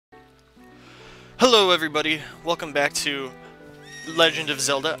Hello everybody, welcome back to Legend of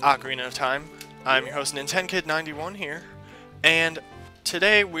Zelda Ocarina of Time. I'm your host NintenKid91 here, and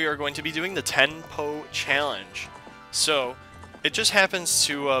today we are going to be doing the 10 Poe challenge. So, it just happens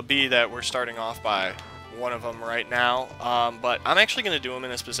to be that we're starting off by one of them right now, but I'm actually going to do them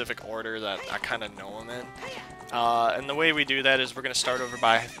in a specific order that I kind of know them in. And the way we do that is we're going to start over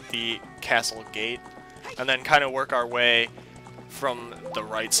by the castle gate, and then kind of work our way from the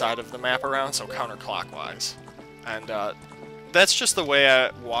right side of the map around, so counterclockwise. And that's just the way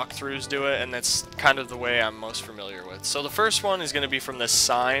walkthroughs do it, and that's kind of the way I'm most familiar with. So the first one is going to be from this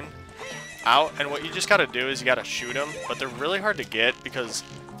sign out, and what you just got to do is you got to shoot them, but they're really hard to get because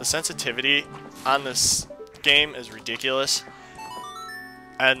the sensitivity on this game is ridiculous.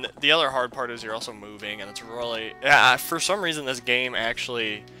 And the other hard part is you're also moving, and it's really... for some reason this game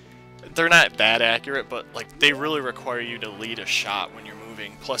actually... They're not that accurate, but like they really require you to lead a shot when you're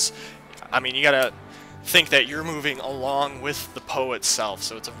moving. Plus, I mean, you gotta think that you're moving along with the Poe itself,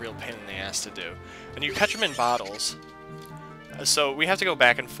 so it's a real pain in the ass to do. And you catch them in bottles, so we have to go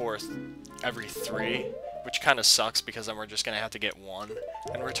back and forth every 3, which kind of sucks because then we're just gonna have to get 1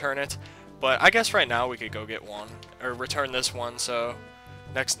 and return it. But I guess right now we could go get 1 or return this one. So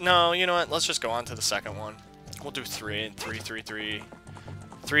next, no, you know what? Let's just go on to the second one. We'll do 3 and 3, 3, 3.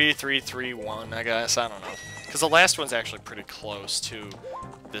 3, 3, 3, 1, I guess. I don't know. Because the last one's actually pretty close to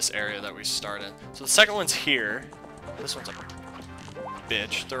this area that we started. So the second one's here. This one's a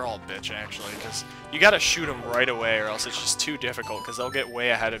bitch. They're all bitch, actually. Because you gotta shoot them right away or else it's just too difficult. Because they'll get way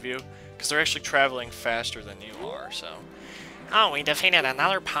ahead of you. Because they're actually traveling faster than you are, so... Oh, we defeated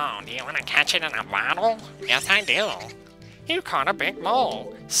another Poe. Do you want to catch it in a bottle? Yes, I do. You caught a big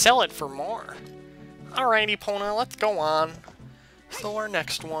mole. Sell it for more. Alrighty, Pona, let's go on. So our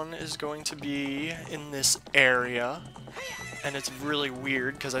next one is going to be in this area, and it's really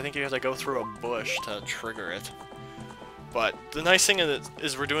weird because I think you have to go through a bush to trigger it. But the nice thing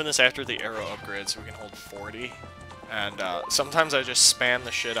is we're doing this after the arrow upgrade, so we can hold 40. And sometimes I just spam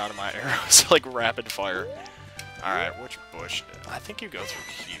the shit out of my arrows, like rapid fire. Alright, which bush? I think you go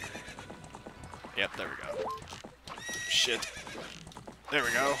through here. Yep, there we go. Shit. There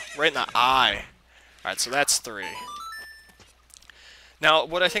we go. Right in the eye. Alright, so that's 3. Now,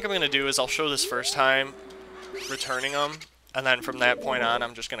 what I think I'm going to do is I'll show this first time, returning them, and then from that point on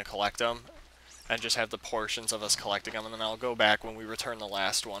I'm just going to collect them, and just have the portions of us collecting them, and then I'll go back when we return the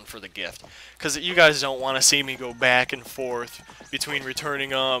last one for the gift. Because you guys don't want to see me go back and forth between returning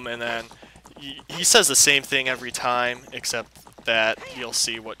them, and then he says the same thing every time, except that you'll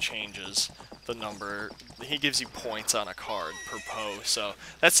see what changes the number. He gives you points on a card per Poe, so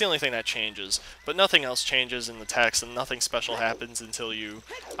that's the only thing that changes. But nothing else changes in the text, and nothing special happens until you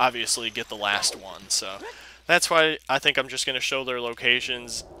obviously get the last one. So that's why I think I'm just going to show their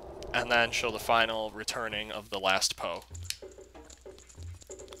locations and then show the final returning of the last Poe.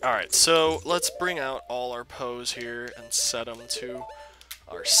 Alright, so let's bring out all our Poes here and set them to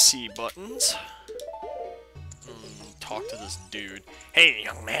our C buttons. Talk to this dude. Hey,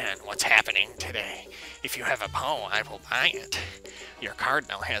 young man, what's happening today? If you have a Poe, I will buy it. Your card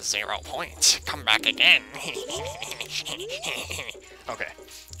now has 0 points. Come back again. Okay,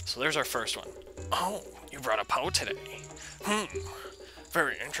 so there's our first one. Oh, you brought a Poe today.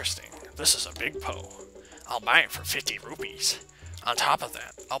 Very interesting. This is a big Poe. I'll buy it for 50 rupees. On top of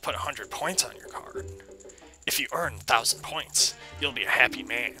that, I'll put 100 points on your card. If you earn 1,000 points, you'll be a happy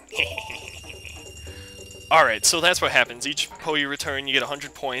man. Alright, so that's what happens. Each Poe you return, you get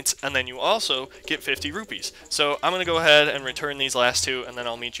 100 points, and then you also get 50 rupees. So I'm going to go ahead and return these last 2, and then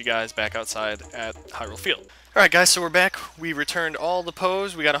I'll meet you guys back outside at Hyrule Field. Alright guys, so we're back. We returned all the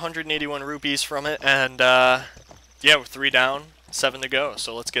Poes. We got 181 rupees from it, and yeah, we're 3 down, 7 to go.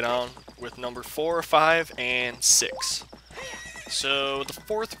 So let's get on with number 4, 5, and 6. So the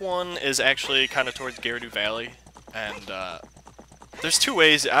 4th one is actually kind of towards Gerudo Valley, and there's 2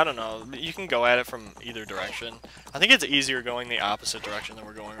 ways, I don't know, you can go at it from either direction. I think it's easier going the opposite direction than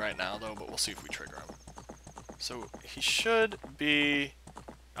we're going right now, though, but we'll see if we trigger him. So, he should be...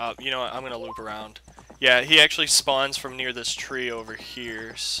 you know what, I'm going to loop around. Yeah, he actually spawns from near this tree over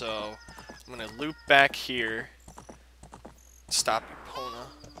here, so I'm going to loop back here. Stop Epona.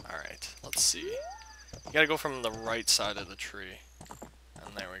 Alright, let's see. You gotta go from the right side of the tree.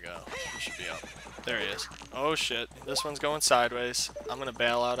 And there we go. He should be up. There he is. Oh shit. This one's going sideways. I'm gonna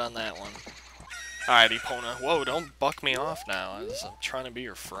bail out on that one. Alright, Epona. Whoa, don't buck me off now. I'm trying to be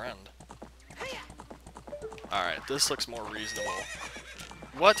your friend. Alright, this looks more reasonable.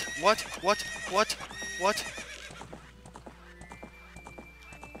 What? What? What? What? What?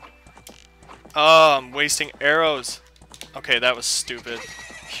 Oh, I'm wasting arrows. Okay, that was stupid.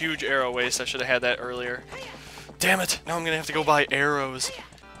 huge arrow waste. I should have had that earlier. Damn it! Now I'm gonna have to go buy arrows.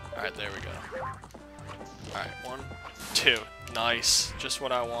 Alright, there we go. Alright, 1, 2. Nice. Just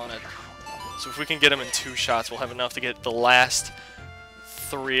what I wanted. So if we can get them in 2 shots, we'll have enough to get the last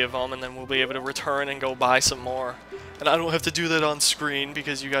 3 of them, and then we'll be able to return and go buy some more. And I don't have to do that on screen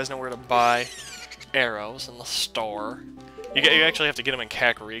because you guys know where to buy arrows in the store. You actually have to get them in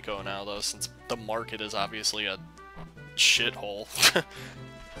Kakariko now, though, since the market is obviously a shithole.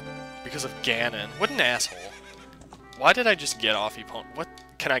 Because of Ganon. What an asshole. Why did I just get off Epona? What?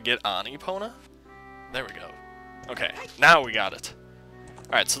 Can I get on Epona? There we go. Okay, now we got it.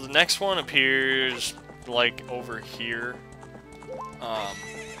 Alright, so the next one appears, like, over here.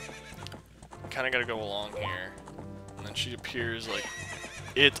 Kinda gotta go along here. And then she appears, like,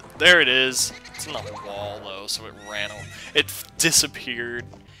 there it is. It's in the wall, though, so it ran over. It disappeared.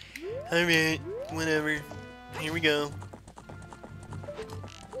 Alright, whatever. Here we go.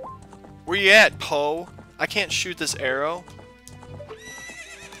 Where you at, Poe? I can't shoot this arrow.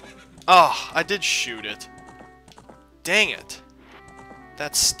 Oh, I did shoot it. Dang it.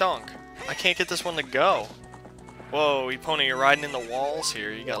 That stunk. I can't get this one to go. Whoa, Epona, you're riding in the walls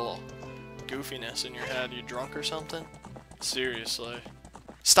here. You got a little goofiness in your head. You drunk or something? Seriously.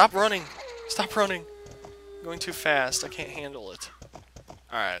 Stop running! Stop running! I'm going too fast. I can't handle it.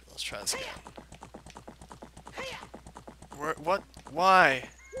 Alright, let's try this again. What? Why?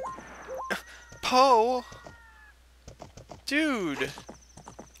 Poe! Dude!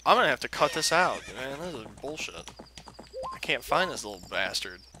 I'm gonna have to cut this out, man. This is bullshit. I can't find this little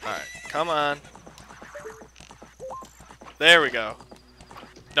bastard. Alright, come on. There we go.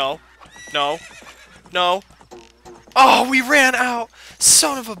 No. No. No. Oh, we ran out!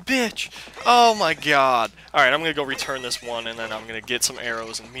 Son of a bitch! Oh my god. Alright, I'm gonna go return this one, and then I'm gonna get some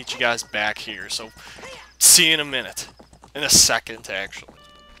arrows and meet you guys back here. So, see you in a minute. In a second, actually.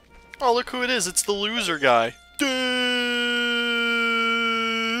 Oh, look who it is. It's the loser guy.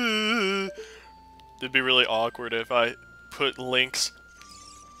 It'd be really awkward if I put Link's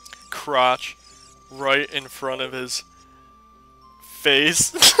crotch right in front of his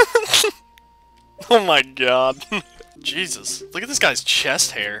face. Oh my god. Jesus. Look at this guy's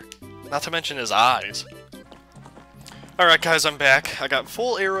chest hair. Not to mention his eyes. Alright guys, I'm back. I got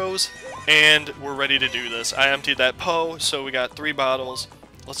full arrows, and we're ready to do this. I emptied that Poe, so we got 3 bottles.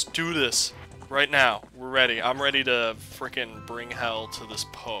 Let's do this. Right now. We're ready. I'm ready to frickin' bring hell to this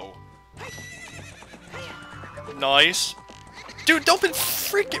Poe. Nice. Dude, don't be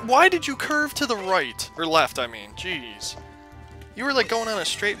freaking... Why did you curve to the right? Or left, I mean. Jeez. You were like going on a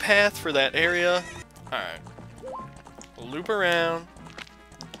straight path for that area. Alright. We'll loop around.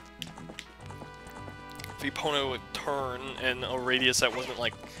 If Epona would turn in a radius that wasn't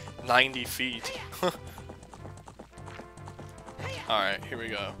like 90 feet. Alright, here we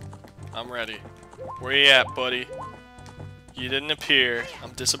go. I'm ready. Where you at, buddy? You didn't appear.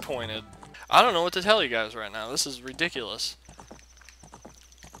 I'm disappointed. I don't know what to tell you guys right now. This is ridiculous.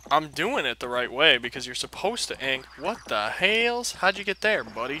 I'm doing it the right way because you're supposed to ink. What the hells? How'd you get there,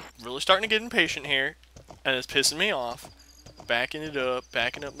 buddy? Really starting to get impatient here, and it's pissing me off. Backing it up,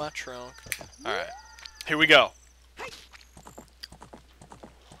 backing up my trunk. Alright, here we go.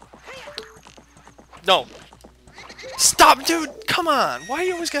 No. Stop, dude! Come on! Why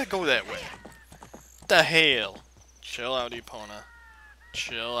you always gotta go that way? What the hell? Chill out, Epona.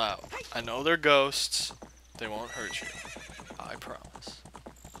 Chill out. I know they're ghosts. They won't hurt you. I promise.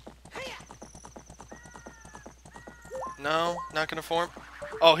 No, not gonna form.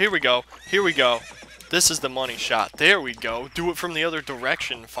 Oh, here we go. Here we go. This is the money shot. There we go. Do it from the other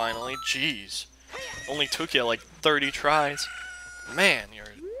direction, finally. Jeez. Only took you like 30 tries. Man,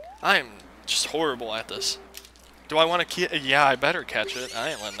 I'm just horrible at this. Do I want to yeah, I better catch it. I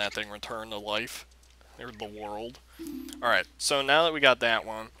ain't letting that thing return to life. Or the world. Alright, so now that we got that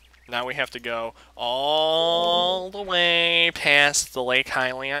one, now we have to go all the way past the Lake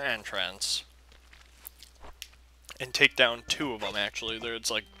Hylia entrance. And take down 2 of them, actually. There's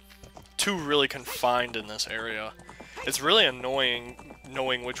like 2 really confined in this area. It's really annoying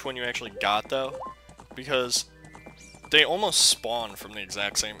knowing which one you actually got, though, because they almost spawn from the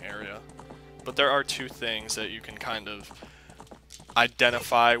exact same area. But there are 2 things that you can kind of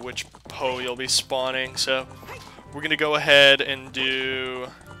identify which Poe you'll be spawning, so we're gonna go ahead and do...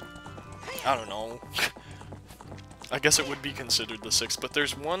 I don't know. I guess it would be considered the 6th, but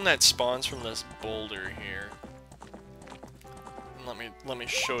there's one that spawns from this boulder here. Let me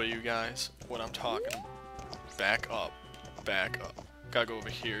show you guys what I'm talking. Back up. Back up. Gotta go over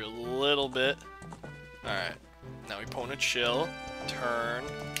here a little bit. Alright. Now we Epona chill. Turn.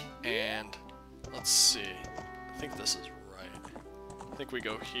 And let's see. I think this is right. I think we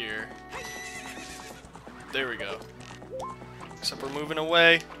go here. There we go. Except we're moving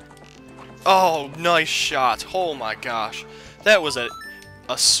away. Oh, nice shot. Oh my gosh. That was a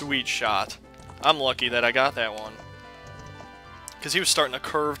sweet shot. I'm lucky that I got that one. Because he was starting to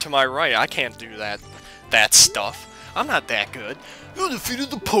curve to my right. I can't do that stuff. I'm not that good. You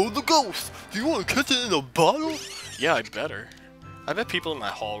defeated the Poe the Ghost. Do you want to catch it in a bottle? Yeah, I better. I bet people in my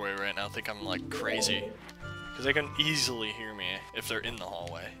hallway right now think I'm like crazy. Because they can easily hear me if they're in the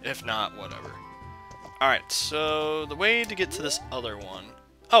hallway. If not, whatever. Alright, so the way to get to this other one...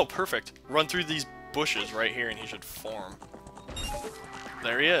 Oh, perfect. Run through these bushes right here and he should form.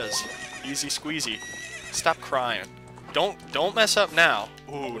 There he is. Easy squeezy. Stop crying. Don't mess up now.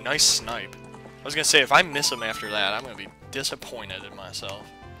 Ooh, nice snipe. I was gonna say, if I miss him after that, I'm gonna be disappointed in myself.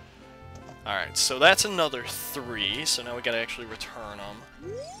 Alright, so that's another 3, so now we gotta actually return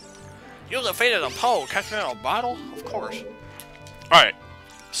them. You defeated a Poe, catch me in a bottle? Of course. Alright,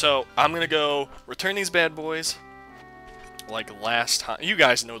 so I'm gonna go return these bad boys like last time. You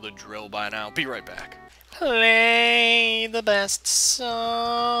guys know the drill by now. Be right back. Play the best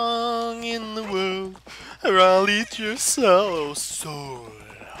song in the world, or I'll eat your soul.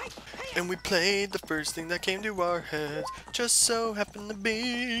 And we played the first thing that came to our heads, just so happened to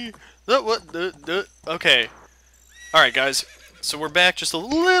be okay. Alright guys, so we're back just a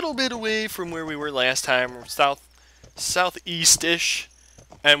little bit away from where we were last time. We're southeast-ish,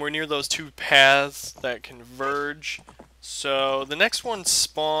 and we're near those 2 paths that converge. So the next one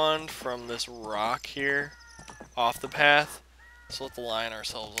spawned from this rock here, off the path. So let's line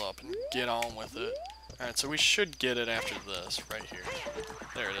ourselves up and get on with it. Alright, so we should get it after this, right here.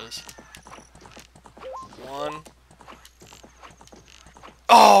 There it is. 1.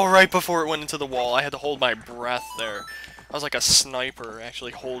 Oh, right before it went into the wall. I had to hold my breath there. I was like a sniper,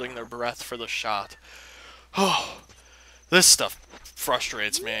 actually holding their breath for the shot. Oh, this stuff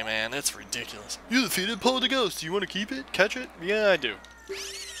frustrates me, man. It's ridiculous. You defeated Poe the Ghost. Do you want to keep it? Catch it? Yeah, I do.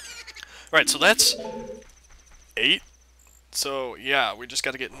 Right, so that's 8. So, yeah, we just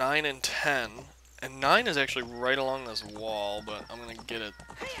got to get 9 and 10. And 9 is actually right along this wall, but I'm going to get it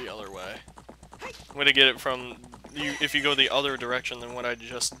the other way. I'm going to get it from... if you go the other direction than what I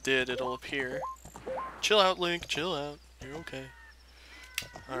just did, it'll appear. Chill out, Link. Chill out. You're okay.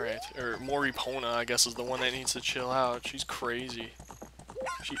 Alright. Or Moripona, I guess, is the one that needs to chill out. She's crazy.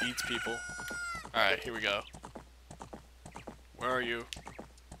 She eats people. Alright, here we go. Where are you?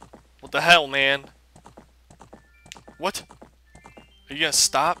 What the hell, man? What? Are you gonna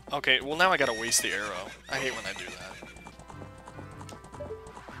stop? Okay, well now I gotta waste the arrow. I hate when I do that.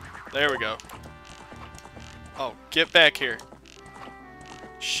 There we go. Oh, get back here.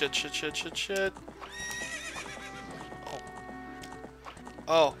 Shit, shit, shit, shit, shit.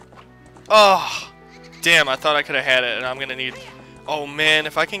 Oh. Oh. Damn, I thought I could have had it, and I'm gonna need... Oh man,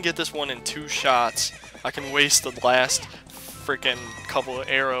 if I can get this one in 2 shots, I can waste the last freaking couple of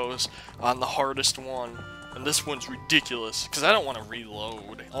arrows on the hardest one. And this one's ridiculous, because I don't want to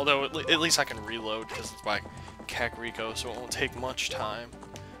reload. Although, at least I can reload, because it's by Kakariko, so it won't take much time.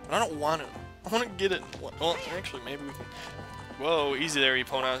 But I don't want to. I want to get it... Well, actually, maybe we can... Whoa, easy there,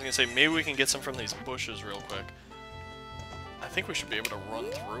 Epona. I was going to say, maybe we can get some from these bushes real quick. I think we should be able to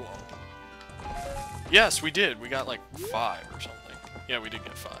run through them. Yes, we did. We got, like, 5 or something. Yeah, we did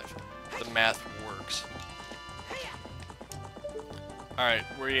get 5. The math works. Alright,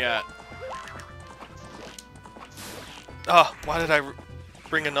 where you at? Oh, why did I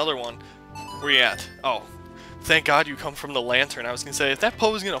bring another one? Where you at? Oh, thank God you come from the lantern. I was gonna say, if that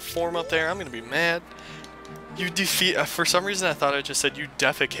Poe is gonna form up there, I'm gonna be mad. You defeat... for some reason I thought I just said you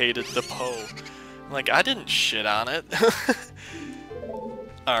defecated the Poe. I'm like, I didn't shit on it.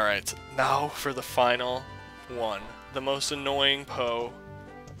 Alright, now for the final one. The most annoying Poe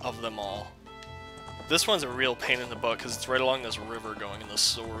of them all. This one's a real pain in the butt because it's right along this river going in the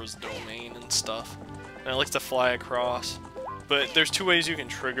Sora's domain and stuff. And it likes to fly across. But there's 2 ways you can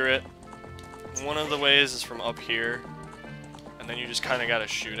trigger it. One of the ways is from up here. And then you just kind of got to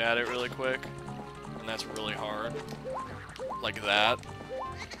shoot at it really quick. And that's really hard. Like that.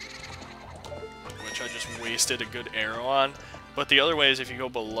 Which I just wasted a good arrow on. But the other way is if you go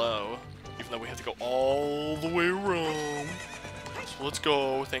below. Even though we have to go all the way around. So let's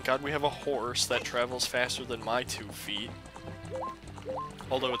go. Thank God we have a horse that travels faster than my 2 feet.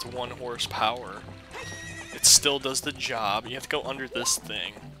 Although it's 1 horsepower. It still does the job. You have to go under this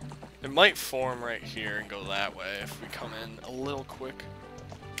thing. It might form right here and go that way if we come in a little quick.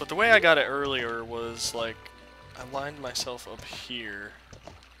 But the way I got it earlier was like, I lined myself up here,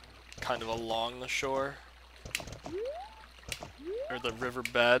 kind of along the shore, or the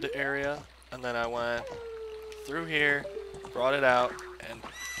riverbed area, and then I went through here, brought it out, and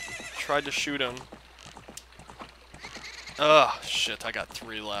tried to shoot him. Ugh, shit, I got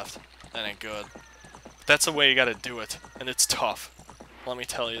 3 left. That ain't good. But that's the way you gotta do it, and it's tough. Let me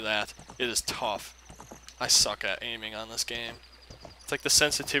tell you that. It is tough. I suck at aiming on this game. It's like the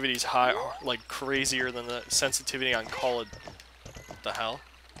sensitivity's high, like crazier than the sensitivity on Call of... What the hell?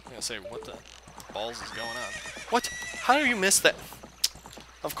 I'm gonna say, what the balls is going on? What? How do you miss that?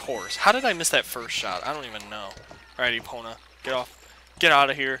 Of course. How did I miss that first shot? I don't even know. Alrighty, Pona. Get off. Get out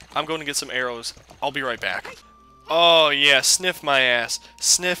of here. I'm going to get some arrows. I'll be right back. Oh, yeah. Sniff my ass.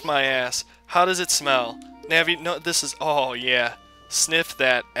 Sniff my ass. How does it smell? Navi, no, this is... Oh, yeah. Sniff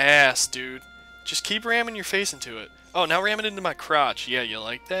that ass, dude. Just keep ramming your face into it. Oh, now ram it into my crotch. Yeah, you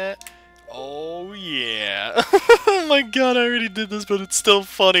like that? Oh, yeah. Oh my god, I already did this, but it's still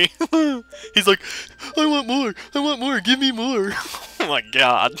funny. He's like, I want more. I want more. Give me more. Oh my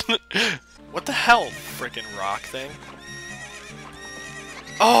god. What the hell, frickin' rock thing?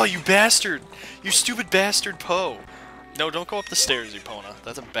 Oh, you bastard. You stupid bastard Poe. No, don't go up the stairs, Epona.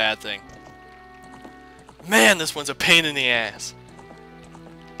 That's a bad thing. Man, this one's a pain in the ass.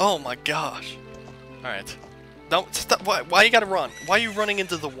 Oh my gosh. Alright. No, stop. Why you gotta run? Why are you running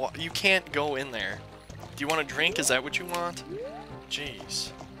into the wall? You can't go in there. Do you want a drink? Is that what you want?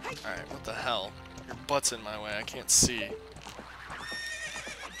 Jeez. Alright, what the hell? Your butt's in my way. I can't see.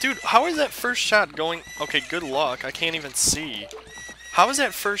 Dude, how is that first shot going? Okay, good luck. I can't even see. How is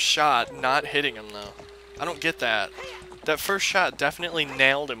that first shot not hitting him, though? I don't get that. That first shot definitely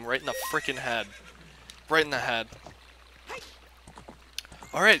nailed him right in the frickin' head. Right in the head.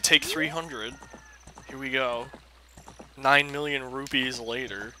 Alright, take 300. Here we go. 9 million rupees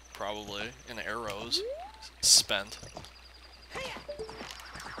later, probably, in arrows spent.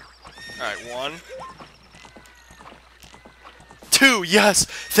 Alright, 1. 2, yes!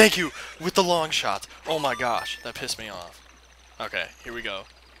 Thank you! With the long shot. Oh my gosh, that pissed me off. Okay, here we go.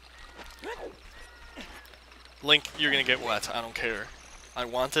 Link, you're gonna get wet. I don't care. I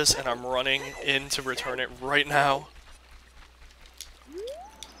want this, and I'm running in to return it right now.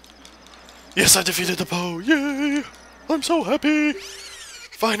 Yes, I defeated the Poe! Yay! I'm so happy!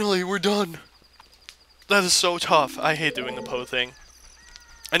 Finally, we're done! That is so tough. I hate doing the Poe thing.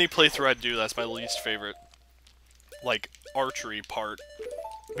 Any playthrough I do, that's my least favorite, like, archery part.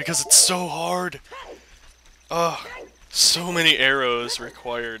 Because it's so hard! Ugh. So many arrows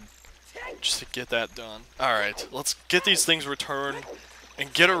required just to get that done. Alright, let's get these things returned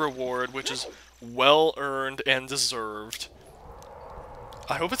and get a reward, which is well earned and deserved.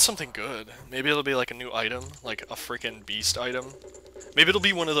 I hope it's something good. Maybe it'll be like a new item, like a freaking beast item. Maybe it'll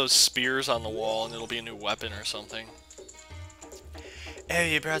be one of those spears on the wall and it'll be a new weapon or something. Oh,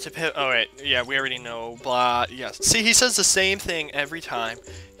 you brought to pit. Oh, wait. Yeah, we already know. Blah. Yes. See, he says the same thing every time.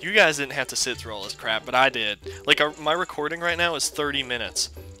 You guys didn't have to sit through all this crap, but I did. Like, my recording right now is 30 minutes.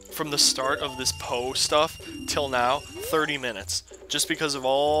 From the start of this Poe stuff till now, 30 minutes. Just because of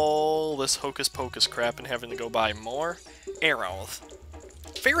all this hocus pocus crap and having to go buy more arrows.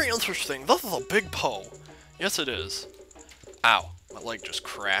 Very interesting. This is a big Poe. Yes, it is. Ow. My leg just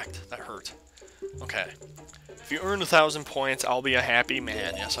cracked. That hurt. Okay. If you earn 1,000 points, I'll be a happy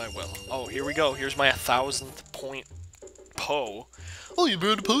man. Yes, I will. Oh, here we go. Here's my 1,000th point Poe. Oh, you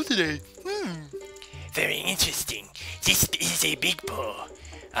brought a Poe today. Very interesting. This is a big Poe.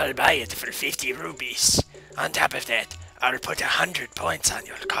 I'll buy it for 50 rupees. On top of that, I'll put 100 points on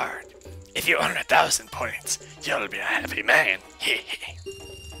your card. If you earn 1,000 points, you'll be a happy man.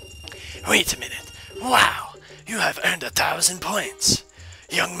 Hehe. Wait a minute. Wow, you have earned 1,000 points.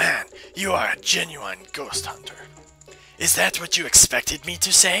 Young man, you are a genuine ghost hunter. Is that what you expected me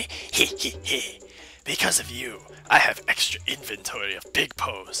to say? Hehehe. Because of you, I have extra inventory of big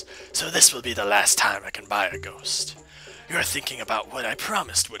Poes, so this will be the last time I can buy a ghost. You're thinking about what I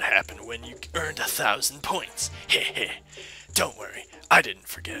promised would happen when you earned 1,000 points. Hehe. Don't worry, I didn't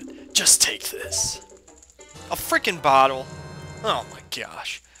forget. Just take this. A freaking bottle. Oh my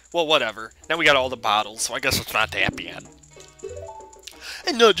gosh. Well, whatever. Now we got all the bottles, so I guess it's not that bad.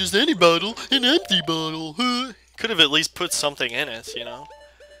 And not just any bottle, an empty bottle. Huh? Could have at least put something in it, you know?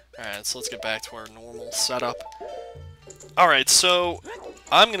 Alright, so let's get back to our normal setup. Alright, so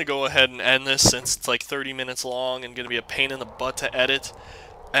I'm going to go ahead and end this since it's like 30 minutes long and going to be a pain in the butt to edit.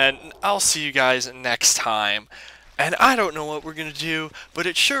 And I'll see you guys next time. And I don't know what we're going to do, but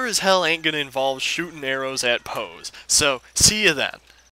it sure as hell ain't going to involve shooting arrows at Poes. So, see you then.